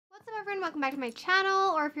everyone, welcome back to my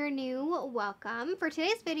channel, or if you're new, welcome. For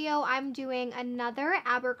today's video, I'm doing another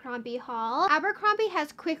Abercrombie haul. Abercrombie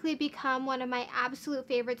has quickly become one of my absolute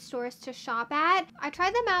favorite stores to shop at. I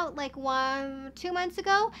tried them out like 2 months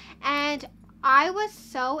ago, and I was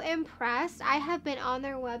so impressed. I have been on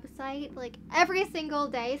their website like every single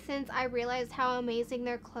day since I realized how amazing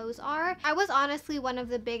their clothes are. I was honestly one of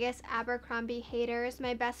the biggest Abercrombie haters.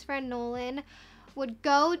 My best friend Nolan would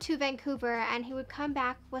go to Vancouver and he would come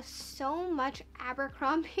back with so much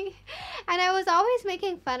Abercrombie and I was always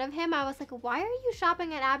making fun of him. I was like, why are you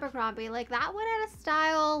shopping at Abercrombie? Like, that went out of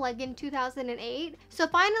style like in 2008. So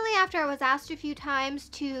finally, after I was asked a few times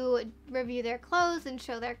to review their clothes and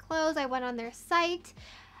show their clothes, I went on their site.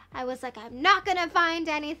 I was like, I'm not gonna find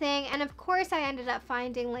anything, and of course I ended up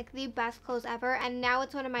finding like the best clothes ever, and now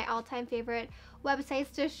it's one of my all-time favorite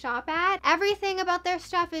websites to shop at. Everything about their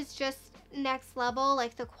stuff is just next level,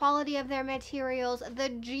 like the quality of their materials, the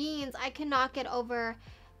jeans. I cannot get over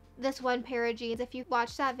this one pair of jeans. If you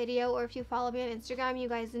watched that video or if you follow me on Instagram, you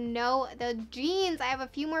guys know the jeans. I have a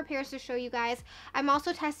few more pairs to show you guys. I'm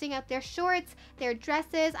also testing out their shorts, their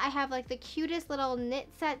dresses. I have like the cutest little knit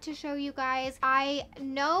set to show you guys. I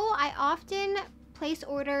know I often place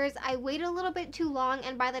orders, I wait a little bit too long,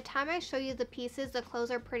 and by the time I show you the pieces, the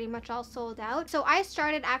clothes are pretty much all sold out. So I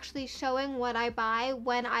started actually showing what I buy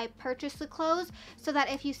when I purchase the clothes, so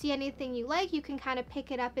that if you see anything you like, you can kind of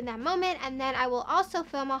pick it up in that moment, and then I will also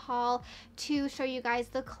film a haul to show you guys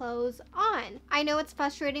the clothes on. I know it's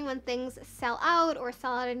frustrating when things sell out or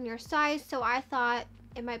sell out in your size, so I thought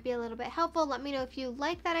it might be a little bit helpful. Let me know if you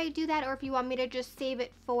like that I do that, or if you want me to just save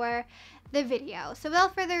it for the video. So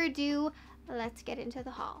without further ado, let's get into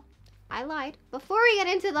the haul. I lied. Before we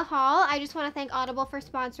get into the haul, I just want to thank Audible for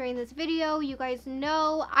sponsoring this video. You guys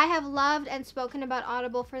know I have loved and spoken about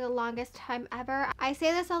Audible for the longest time ever. I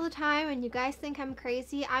say this all the time and you guys think I'm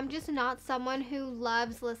crazy. I'm just not someone who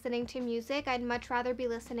loves listening to music. I'd much rather be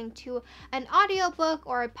listening to an audiobook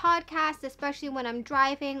or a podcast, especially when I'm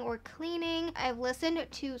driving or cleaning. I've listened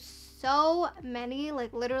to so many,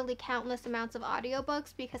 like literally countless amounts of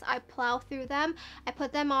audiobooks because I plow through them. I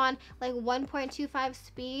put them on like 1.25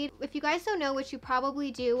 speed. If you guys don't know, which you probably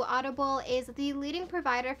do, Audible is the leading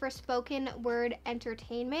provider for spoken word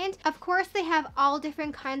entertainment. Of course, they have all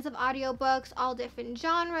different kinds of audiobooks, all different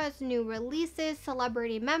genres, new releases,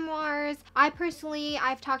 celebrity memoirs. I've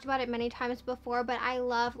talked about it many times before, but I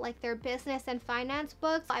love like their business and finance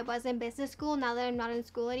books. I was in business school. Now that I'm not in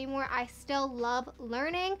school anymore, I still love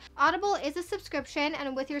learning. Audible is a subscription,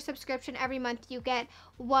 and with your subscription every month you get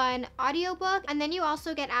one audiobook, and then you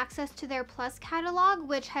also get access to their Plus catalog,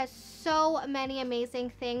 which has so many amazing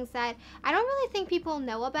things that I don't really think people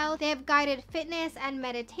know about. They have guided fitness and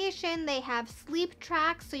meditation. They have sleep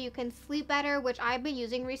tracks so you can sleep better, which I've been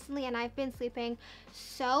using recently, and I've been sleeping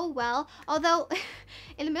so well. Although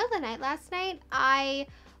in the middle of the night last night, I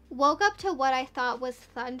woke up to what I thought was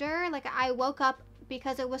thunder. Like, I woke up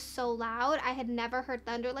because it was so loud. I had never heard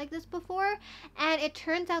thunder like this before, and it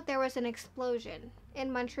turns out there was an explosion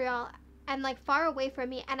in Montreal and like far away from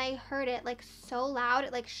me, and I heard it like so loud,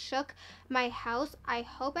 it like shook my house. I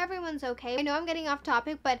hope everyone's okay. I know I'm getting off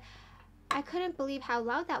topic, but I couldn't believe how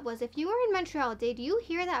loud that was. If you were in Montreal, did you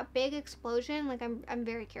hear that big explosion? Like, I'm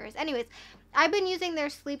very curious. Anyways, I've been using their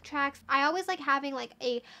sleep tracks. I always like having like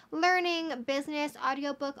a learning business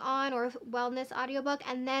audiobook on, or wellness audiobook,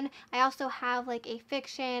 and then I also have like a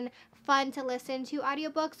fiction, fun to listen to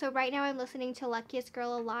audiobook. So right now I'm listening to Luckiest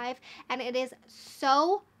Girl Alive, and it is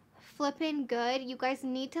so flippin' good. You guys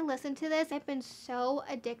need to listen to this. I've been so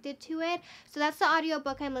addicted to it. So that's the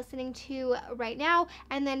audiobook I'm listening to right now.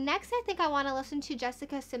 And then next, I think I want to listen to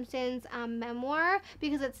Jessica Simpson's memoir,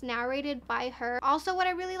 because it's narrated by her. Also, what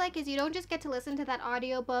I really like is you don't just get to listen to that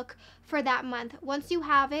audiobook for that month. Once you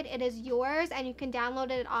have it, it is yours, and you can download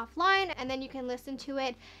it offline, and then you can listen to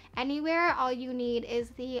it anywhere. All you need is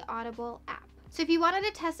the Audible app. So if you wanted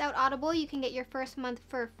to test out Audible, you can get your first month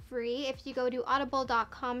for free if you go to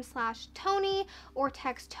audible.com/Tony or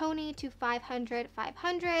text Tony to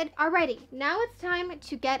 500-500. Alrighty, now it's time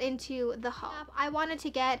to get into the haul. I wanted to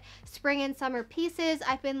get spring and summer pieces.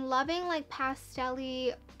 I've been loving like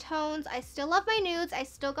pastel-y tones. I still love my nudes. I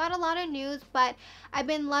still got a lot of nudes, but I've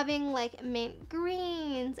been loving like mint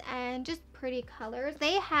greens and just pretty colors.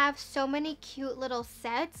 They have so many cute little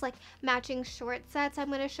sets, like matching short sets I'm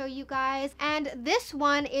going to show you guys. And this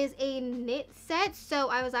one is a knit set. So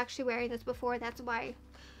I was actually wearing this before. That's why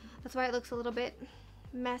it looks a little bit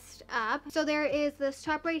messed up. So there is this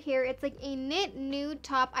top right here. It's like a knit nude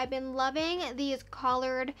top. I've been loving these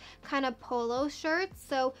collared kind of polo shirts.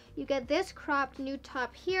 So you get this cropped nude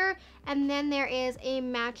top here, and then there is a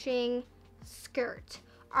matching skirt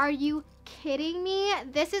Are you kidding me?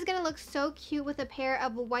 This is gonna look so cute with a pair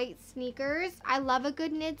of white sneakers. I love a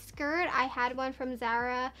good knit skirt. I had one from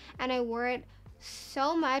Zara and I wore it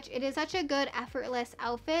so much. It is such a good effortless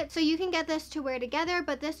outfit. So you can get this to wear together,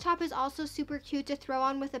 but this top is also super cute to throw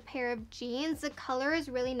on with a pair of jeans. The color is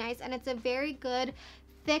really nice and it's a very good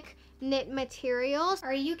thick knit material.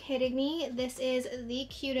 Are you kidding me? This is the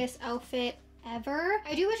cutest outfit ever.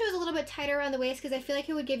 I do wish it was a little bit tighter around the waist because I feel like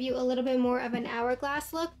it would give you a little bit more of an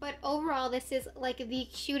hourglass look, but overall this is like the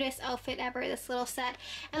cutest outfit ever, this little set.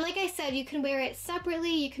 And like I said, you can wear it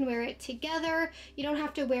separately, you can wear it together, you don't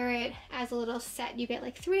have to wear it as a little set. You get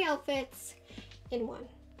like 3 outfits in one.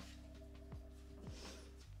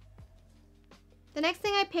 The next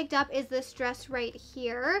thing I picked up is this dress right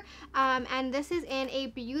here, and this is in a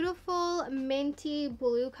beautiful minty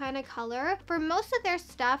blue kind of color. For most of their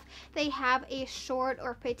stuff, they have a short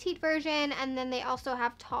or petite version, and then they also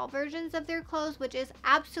have tall versions of their clothes, which is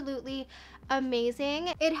absolutely amazing.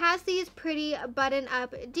 It has these pretty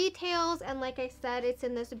button-up details, and like I said, it's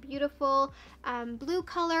in this beautiful blue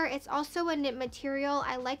color. It's also a knit material.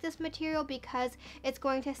 I like this material because it's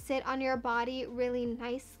going to sit on your body really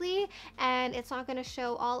nicely, and it's not going to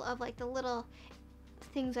show all of like the little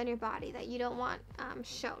things on your body that you don't want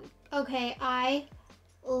shown. Okay, I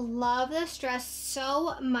love this dress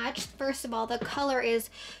so much. First of all, the color is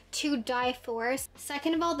to die for.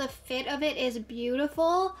 Second of all, the fit of it is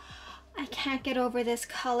beautiful. I can't get over this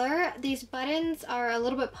color. These buttons are a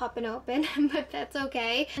little bit popping open, but that's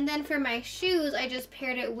okay. And then for my shoes, I just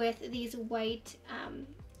paired it with these white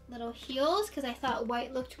little heels because I thought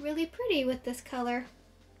white looked really pretty with this color.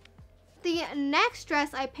 The next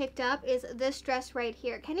dress I picked up is this dress right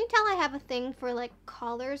here. Can you tell I have a thing for like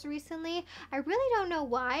collars recently? I really don't know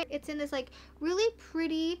why. It's in this like really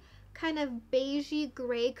pretty kind of beigey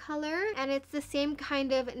gray color, and it's the same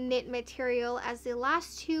kind of knit material as the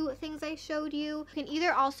last 2 things I showed you. You can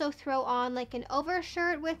either also throw on like an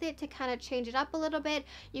overshirt with it to kind of change it up a little bit.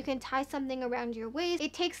 You can tie something around your waist.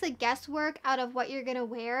 It takes the guesswork out of what you're gonna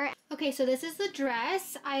wear. Okay, so this is the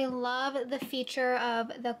dress. I love the feature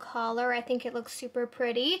of the collar. I think it looks super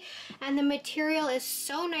pretty, and the material is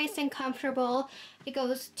so nice and comfortable. It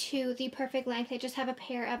goes to the perfect length. I just have a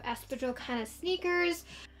pair of espadrille kind of sneakers.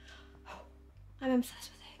 I'm obsessed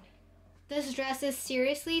with it. This dress is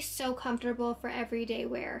seriously so comfortable for everyday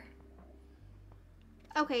wear.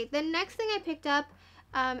 Okay, the next thing I picked up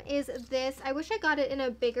is this. I wish I got it in a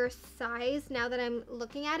bigger size now that I'm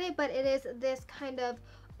looking at it, but it is this kind of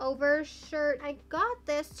overshirt. I got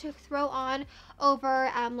this to throw on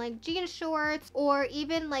over like jean shorts, or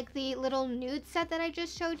even like the little nude set that I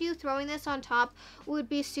just showed you. Throwing this on top would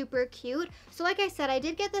be super cute. So like I said, I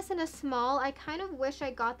did get this in a small. I kind of wish I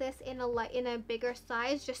got this in a bigger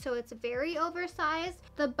size just so it's very oversized.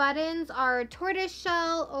 The buttons are tortoise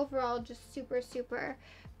shell. Overall, just super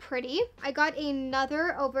pretty. I got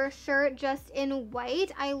another overshirt just in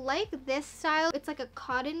white. I like this style. It's like a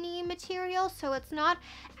cottony material, so it's not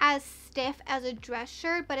as stiff as a dress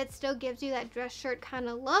shirt, but it still gives you that dress shirt kind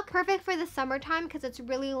of look. Perfect for the summertime because it's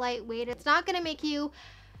really lightweight. It's not gonna make you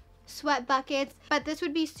sweat buckets, but this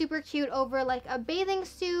would be super cute over like a bathing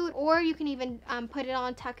suit, or you can even put it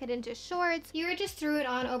on, tuck it into shorts. Here I just threw it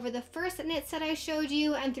on over the first knit set I showed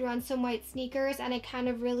you and threw on some white sneakers, and it kind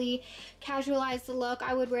of really casualized the look.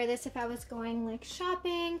 I would wear this if I was going like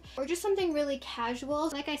shopping or just something really casual.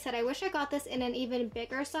 Like I said, I wish I got this in an even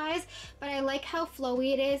bigger size, but I like how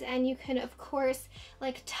flowy it is, and you can of course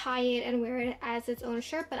like tie it and wear it as its own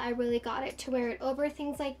shirt, but I really got it to wear it over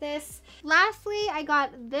things like this. Lastly, I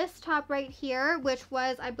got this top right here, which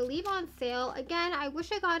was I believe on sale. Again, I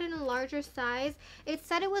wish I got it in a larger size. It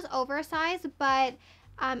said it was oversized, but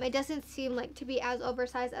it doesn't seem like to be as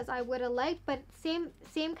oversized as I would have liked, but same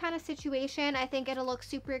kind of situation. I think it'll look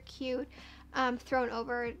super cute thrown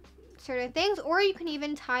over certain things, or you can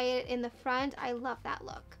even tie it in the front. I love that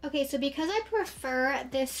look. Okay, so because I prefer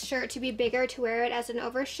this shirt to be bigger to wear it as an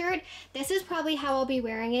overshirt, this is probably how I'll be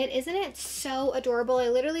wearing it. Isn't it so adorable? I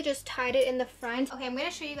literally just tied it in the front. Okay, I'm going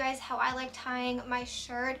to show you guys how I like tying my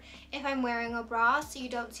shirt if I'm wearing a bra so you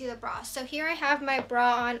don't see the bra. So here I have my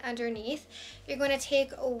bra on underneath. You're going to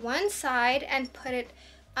take one side and put it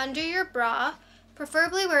under your bra.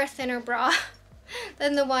 Preferably wear a thinner bra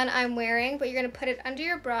than the one I'm wearing, but you're going to put it under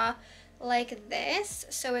your bra like this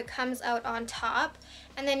so it comes out on top,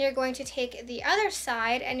 and then you're going to take the other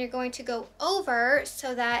side and you're going to go over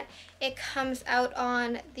so that it comes out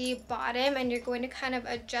on the bottom, and you're going to kind of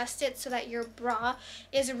adjust it so that your bra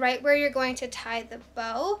is right where you're going to tie the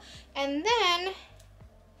bow, and then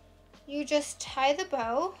you just tie the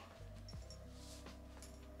bow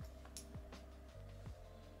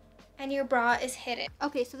and your bra is hidden.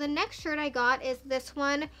 Okay, so the next shirt I got is this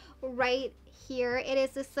one right here. It is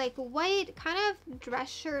this like white kind of dress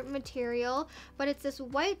shirt material, but it's this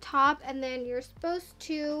white top, and then you're supposed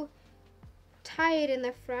to tie it in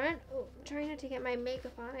the front. Oh, I'm trying not to get my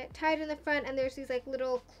makeup on it. Tie it in the front, and there's these like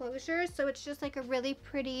little closures, so it's just like a really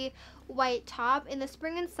pretty white top. In the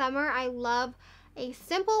spring and summer, I love a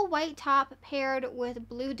simple white top paired with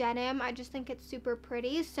blue denim. I just think it's super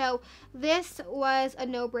pretty. So this was a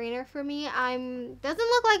no-brainer for me. Doesn't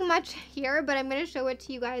look like much here, but I'm going to show it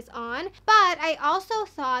to you guys on. But I also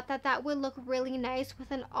thought that that would look really nice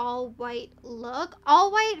with an all-white look.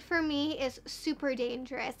 All white for me is super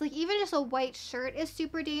dangerous. Like even just a white shirt is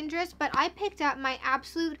super dangerous, but I picked up my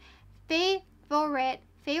absolute favorite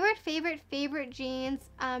jeans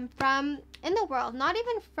from in the world, not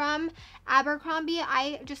even from Abercrombie.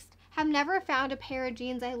 I just have never found a pair of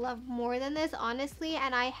jeans I love more than this, honestly,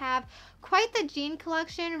 and I have quite the jean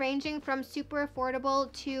collection ranging from super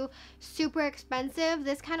affordable to super expensive.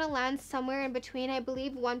 This kind of lands somewhere in between. I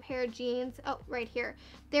believe one pair of jeans, oh, right here,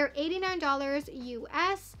 they're $89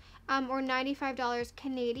 US. Or $95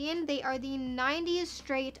 Canadian. They are the 90s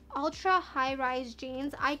straight ultra high-rise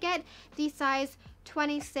jeans. I get the size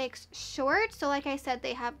 26 short, so like I said,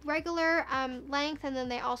 they have regular length, and then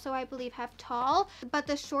they also, I believe, have tall, but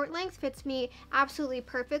the short length fits me absolutely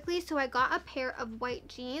perfectly. So I got a pair of white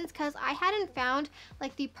jeans because I hadn't found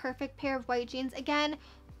like the perfect pair of white jeans. Again,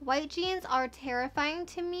 white jeans are terrifying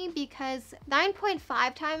to me because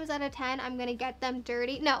 9.5 times out of 10 I'm gonna get them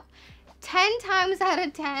dirty. No, 10 times out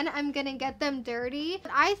of 10 I'm gonna get them dirty.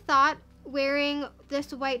 But I thought wearing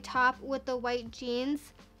this white top with the white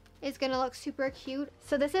jeans is gonna look super cute.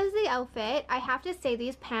 So this is the outfit. I have to say,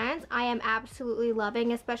 these pants I am absolutely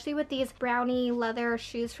loving, especially with these brownie leather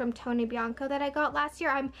shoes from Tony Bianco that I got last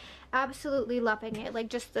year. I'm absolutely loving it. Like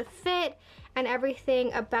just the fit and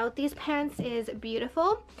everything about these pants is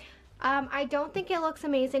beautiful. I don't think it looks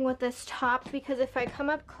amazing with this top because if I come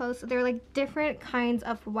up close, they're like different kinds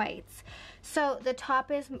of whites. So the top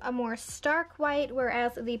is a more stark white,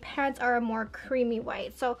 whereas the pants are a more creamy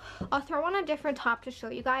white. So I'll throw on a different top to show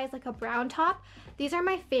you guys, like a brown top. These are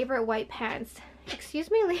my favorite white pants. Excuse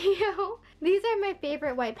me, Leo. These are my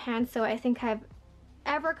favorite white pants, so I think I've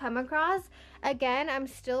ever come across. Again, I'm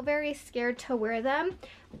still very scared to wear them,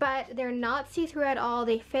 but they're not see-through at all.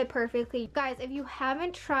 They fit perfectly. Guys, if you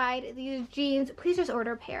haven't tried these jeans, please just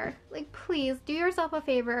order a pair. Like, please do yourself a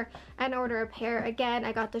favor and order a pair. Again,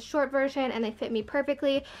 I got the short version and they fit me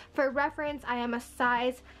perfectly. For reference, I am a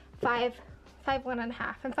size 5'1.5".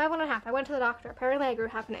 I'm 5'1.5". I went to the doctor. Apparently I grew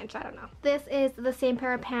half an inch. I don't know. This is the same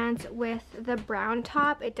pair of pants with the brown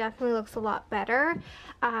top. It definitely looks a lot better.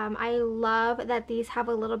 I love that these have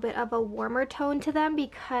a little bit of a warmer tone to them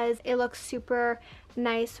because it looks super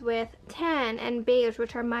nice with tan and beige,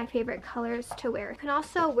 which are my favorite colors to wear. You can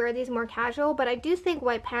also wear these more casual, but I do think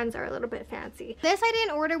white pants are a little bit fancy. This I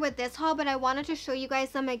didn't order with this haul, but I wanted to show you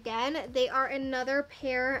guys them again. They are another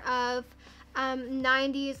pair of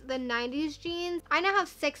the 90s jeans. I now have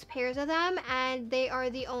 6 pairs of them, and they are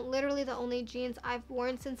literally the only jeans I've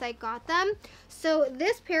worn since I got them. So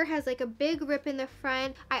this pair has like a big rip in the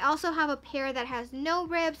front. I also have a pair that has no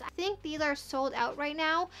rips. I think these are sold out right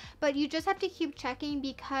now, but you just have to keep checking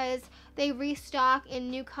because they restock in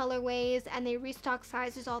new colorways and they restock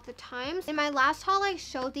sizes all the time. In my last haul, I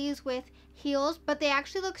showed these with heels, but they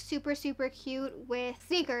actually look super cute with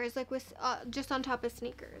sneakers, like with just on top of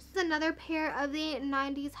sneakers. This is another pair of the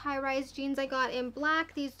 90s high-rise jeans I got in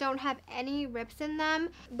black. These don't have any rips in them,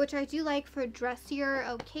 which I do like for dressier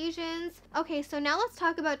occasions. Okay, so now let's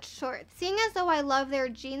talk about shorts. Seeing as though I love their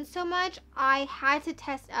jeans so much, I had to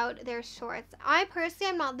test out their shorts. I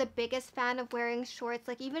personally am not the biggest fan of wearing shorts,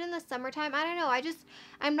 like even in the summertime. I don't know,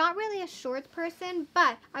 I'm not really a shorts person,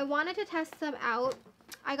 but I wanted to test them out.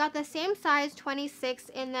 I got the same size 26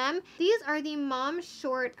 in them. These are the mom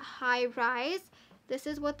short high rise. This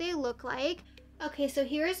is what they look like. Okay, so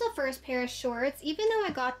here's the first pair of shorts. Even though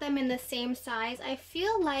I got them in the same size, I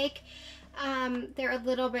feel like they're a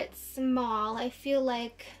little bit small. I feel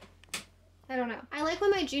like, I don't know. I like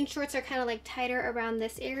when my jean shorts are kind of like tighter around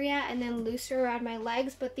this area and then looser around my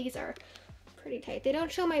legs, but these are pretty tight. They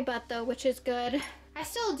don't show my butt though, which is good. I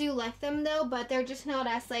still do like them though, but they're just not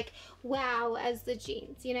as like wow as the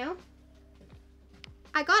jeans, you know?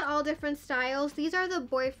 I got all different styles. These are the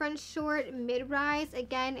boyfriend short mid-rise,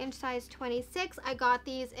 again in size 26. I got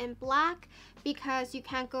these in black because you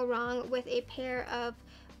can't go wrong with a pair of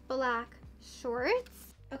black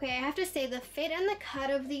shorts. Okay, I have to say the fit and the cut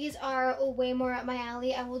of these are way more up my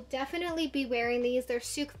alley. I will definitely be wearing these. They're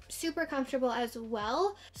super comfortable as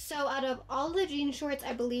well. So out of all the jean shorts,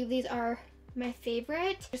 I believe these are my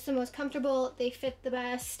favorite. Just the most comfortable, they fit the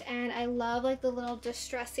best, and I love like the little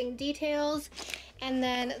distressing details, and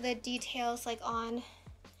then the details like on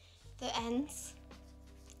the ends.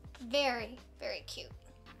 Very, very cute.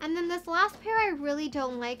 And then this last pair I really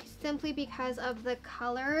don't like simply because of the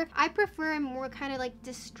color. I prefer a more kind of like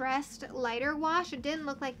distressed lighter wash. It didn't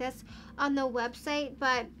look like this on the website,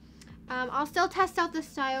 but I'll still test out the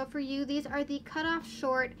style for you. These are the cutoff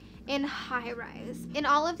short in high rise. In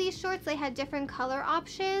all of these shorts, they had different color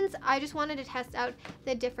options. I just wanted to test out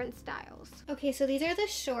the different styles. Okay, so these are the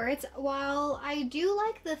shorts. While I do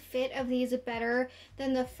like the fit of these better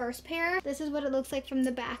than the first pair, this is what it looks like from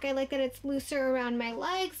the back. I like that it's looser around my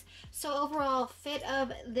legs. So overall fit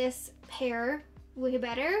of this pair, way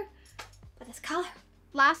better, but this color.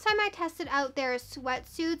 Last time I tested out their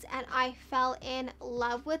sweatsuits and I fell in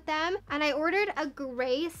love with them, and I ordered a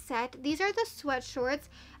gray set. These are the sweat shorts.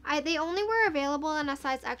 They only were available in a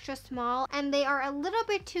size extra small, and they are a little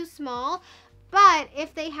bit too small, but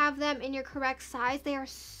if they have them in your correct size, they are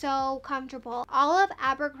so comfortable. All of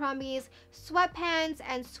Abercrombie's sweatpants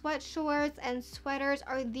and sweat shorts and sweaters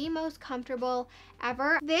are the most comfortable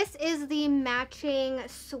ever. This is the matching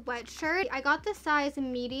sweatshirt. I got the size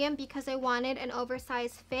medium because I wanted an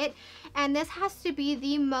oversized fit, and this has to be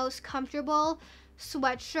the most comfortable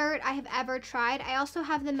sweatshirt I have ever tried. I also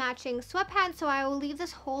have the matching sweatpants, so I will leave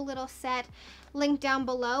this whole little set linked down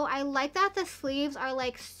below. I like that the sleeves are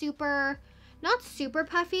like not super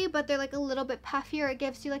puffy, but they're like a little bit puffier. It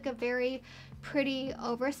gives you like a very pretty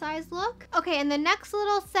oversized look. Okay, and the next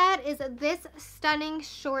little set is this stunning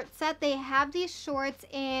short set. They have these shorts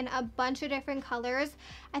in a bunch of different colors.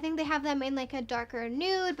 I think they have them in like a darker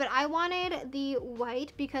nude, but I wanted the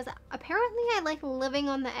white because apparently I like living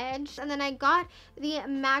on the edge. And then I got the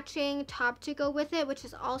matching top to go with it, which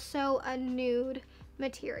is also a nude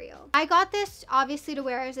material. I got this obviously to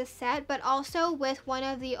wear as a set, but also with one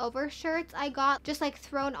of the overshirts I got just like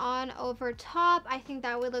thrown on over top. I think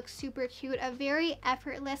that would look super cute, a very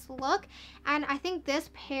effortless look. And I think this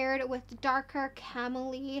paired with darker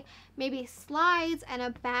camel-y, maybe slides and a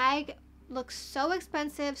bag, looks so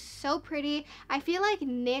expensive, so pretty. I feel like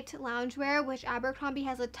knit loungewear, which Abercrombie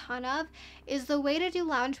has a ton of, is the way to do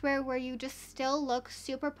loungewear where you just still look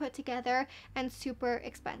super put together and super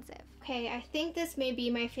expensive. Okay, I think this may be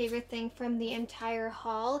my favorite thing from the entire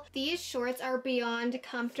haul. These shorts are beyond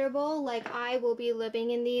comfortable. Like, I will be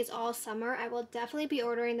living in these all summer. I will definitely be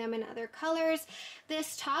ordering them in other colors.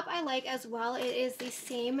 This top I like as well. It is the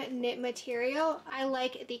same knit material. I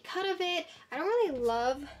like the cut of it. I don't really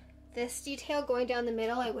love this detail going down the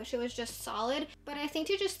middle. I wish it was just solid, but I think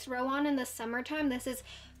to just throw on in the summertime, this is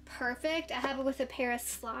perfect. I have it with a pair of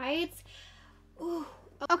slides. Ooh.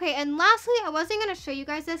 Okay, and lastly, I wasn't going to show you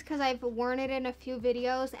guys this because I've worn it in a few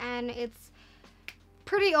videos and it's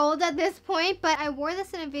pretty old at this point, but I wore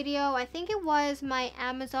this in a video. I think it was my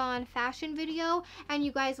Amazon fashion video, and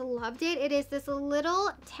you guys loved it. It is this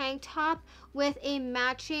little tank top with a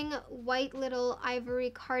matching white little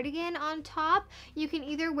ivory cardigan on top. You can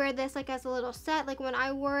either wear this like as a little set, like when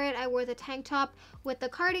I wore it, I wore the tank top with the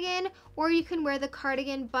cardigan, or you can wear the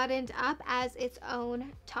cardigan buttoned up as its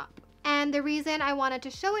own top. And the reason I wanted to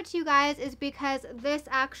show it to you guys is because this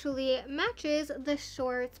actually matches the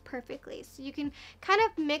shorts perfectly. So you can kind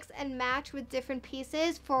of mix and match with different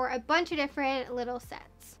pieces for a bunch of different little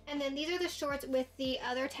sets. And then these are the shorts with the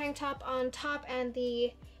other tank top on top and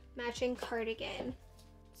the matching cardigan.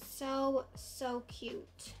 So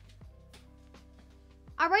cute.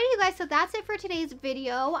 Alrighty, you guys, so that's it for today's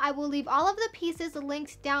video. I will leave all of the pieces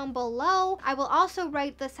linked down below. I will also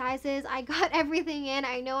write the sizes. I got everything in.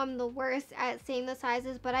 I know I'm the worst at saying the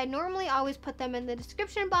sizes, but I normally always put them in the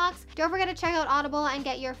description box. Don't forget to check out Audible and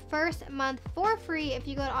get your first month for free if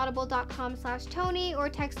you go to audible.com/Tony or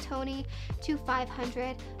text Tony to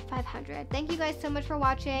 500 500. Thank you guys so much for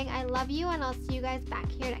watching. I love you, and I'll see you guys back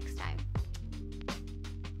here next time.